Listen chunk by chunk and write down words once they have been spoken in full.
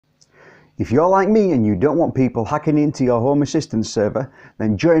If you're like me and you don't want people hacking into your Home Assistant server,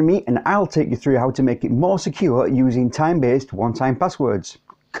 then join me and I'll take you through how to make it more secure using time-based one-time passwords.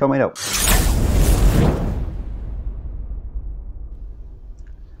 Coming up.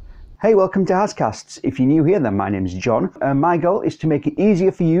 Hey, welcome to Hascasts. If you're new here, then my name's John. My goal is to make it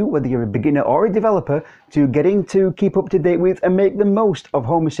easier for you, whether you're a beginner or a developer, to get into, keep up to date with and make the most of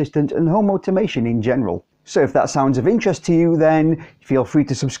Home Assistant and home automation in general. So if that sounds of interest to you, then feel free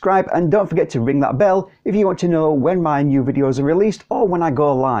to subscribe and don't forget to ring that bell if you want to know when my new videos are released or when I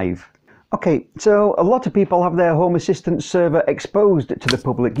go live. Okay, so a lot of people have their Home Assistant server exposed to the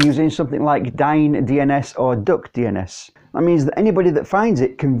public using something like Dyn DNS or Duck DNS. That means that anybody that finds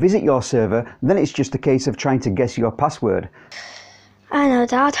it can visit your server, then it's just a case of trying to guess your password. I know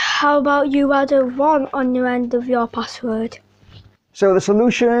that. How about you add a 1 on your end of your password? So the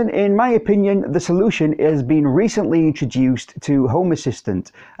solution, in my opinion, the solution has been recently introduced to Home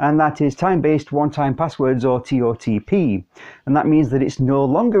Assistant, and that is time-based one-time passwords, or TOTP. And that means that it's no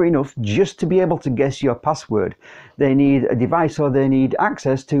longer enough just to be able to guess your password. They need a device or they need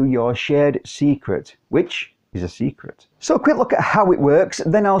access to your shared secret, which is a secret. So a quick look at how it works,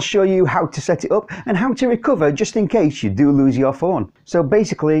 then I'll show you how to set it up and how to recover just in case you do lose your phone. So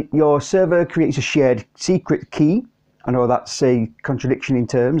basically, your server creates a shared secret key. I know that's a contradiction in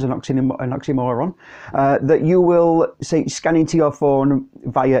terms, an oxymoron, that you will, say, scan into your phone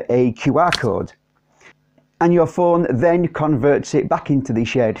via a QR code. And your phone then converts it back into the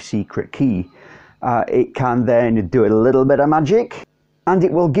shared secret key. It can then do a little bit of magic, and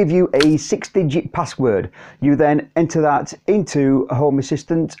it will give you a 6-digit password. You then enter that into Home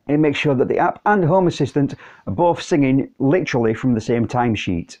Assistant and make sure that the app and Home Assistant are both singing literally from the same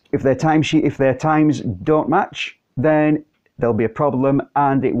timesheet. If their times don't match, then there'll be a problem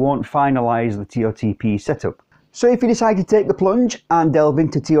and it won't finalize the TOTP setup. So if you decide to take the plunge and delve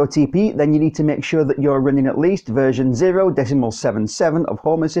into TOTP, then you need to make sure that you're running at least version 0.77 of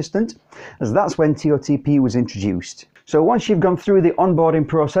Home Assistant, as that's when TOTP was introduced. So once you've gone through the onboarding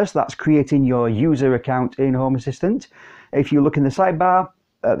process, that's creating your user account in Home Assistant. If you look in the sidebar,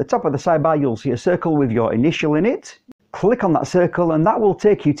 at the top of the sidebar, you'll see a circle with your initial in it. Click on that circle and that will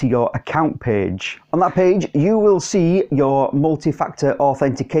take you to your account page. On that page, you will see your multi-factor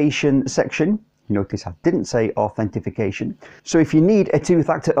authentication section. Notice I didn't say authentication. So if you need a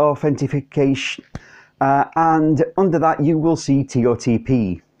 2-factor authentication, and under that you will see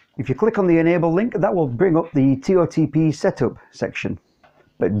TOTP. If you click on the enable link, that will bring up the TOTP setup section.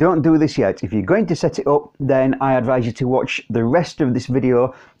 But don't do this yet. If you're going to set it up, then I advise you to watch the rest of this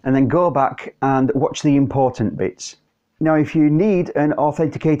video and then go back and watch the important bits. Now, if you need an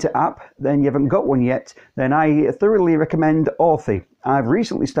Authenticator app, then you haven't got one yet, then I thoroughly recommend Authy. I've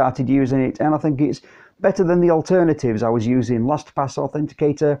recently started using it and I think it's better than the alternatives. I was using LastPass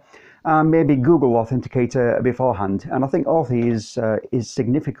Authenticator and maybe Google Authenticator beforehand, and I think Authy is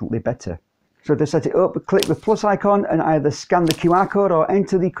significantly better. So to set it up, click the plus icon and either scan the QR code or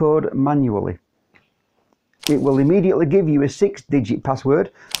enter the code manually. It will immediately give you a 6-digit password.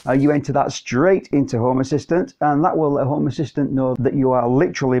 You enter that straight into Home Assistant and that will let Home Assistant know that you are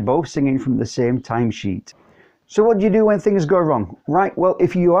literally both singing from the same timesheet. So what do you do when things go wrong? Right, well,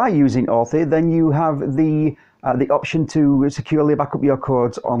 if you are using Authy, then you have the option to securely back up your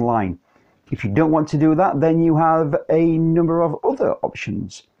codes online. If you don't want to do that, then you have a number of other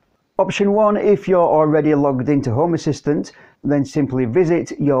options. Option 1, if you're already logged into Home Assistant, then simply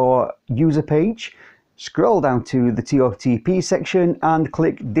visit your user page, scroll down to the TOTP section and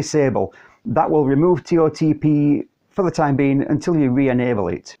click Disable. That will remove TOTP for the time being until you re-enable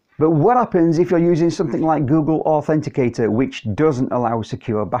it. But what happens if you're using something like Google Authenticator, which doesn't allow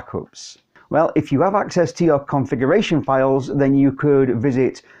secure backups? Well, if you have access to your configuration files, then you could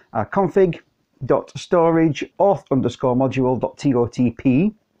visit config.storage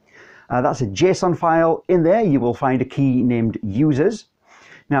auth_module.totp. That's a JSON file. In there you will find a key named users.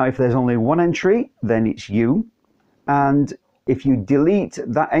 Now, if there's only one entry, then it's you. And if you delete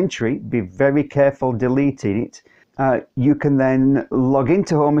that entry, be very careful deleting it. You can then log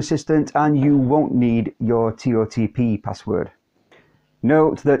into Home Assistant and you won't need your TOTP password.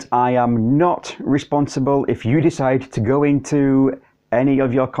 Note that I am not responsible if you decide to go into any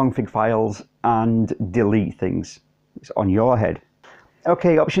of your config files and delete things. It's on your head.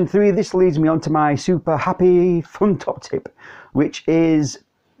 Okay, option 3, this leads me on to my super happy fun top tip, which is,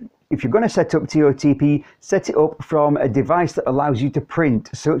 if you're going to set up TOTP, set it up from a device that allows you to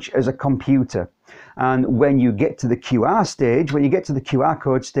print, such as a computer. And when you get to the QR stage, when you get to the QR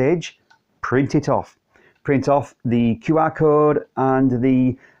code stage, print it off. Print off the QR code and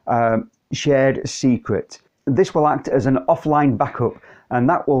the shared secret. This will act as an offline backup And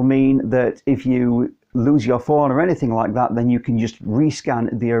that will mean that if you lose your phone or anything like that, then you can just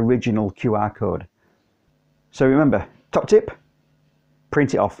rescan the original QR code. So remember, top tip,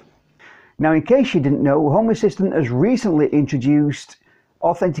 print it off. Now, in case you didn't know, Home Assistant has recently introduced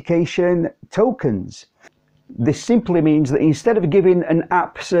authentication tokens. This simply means that instead of giving an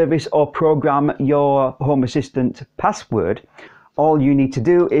app, service or program your Home Assistant password, all you need to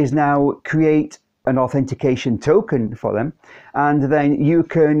do is now create an authentication token for them, and then you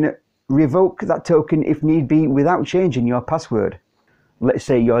can revoke that token if need be without changing your password. Let's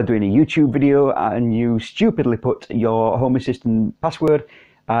say you're doing a YouTube video and you stupidly put your Home Assistant password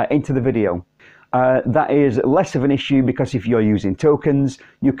into the video. That is less of an issue because if you're using tokens,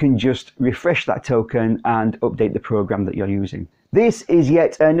 you can just refresh that token and update the program that you're using. This is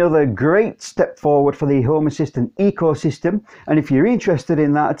yet another great step forward for the Home Assistant ecosystem, and if you're interested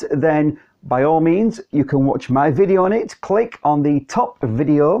in that, then by all means you can watch my video on it. Click on the top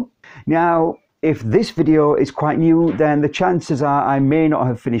video. Now, if this video is quite new, then the chances are I may not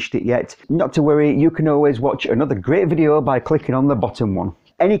have finished it yet. Not to worry, you can always watch another great video by clicking on the bottom one.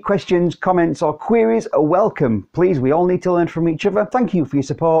 Any questions, comments or queries are welcome. Please, we all need to learn from each other. Thank you for your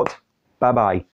support. Bye bye.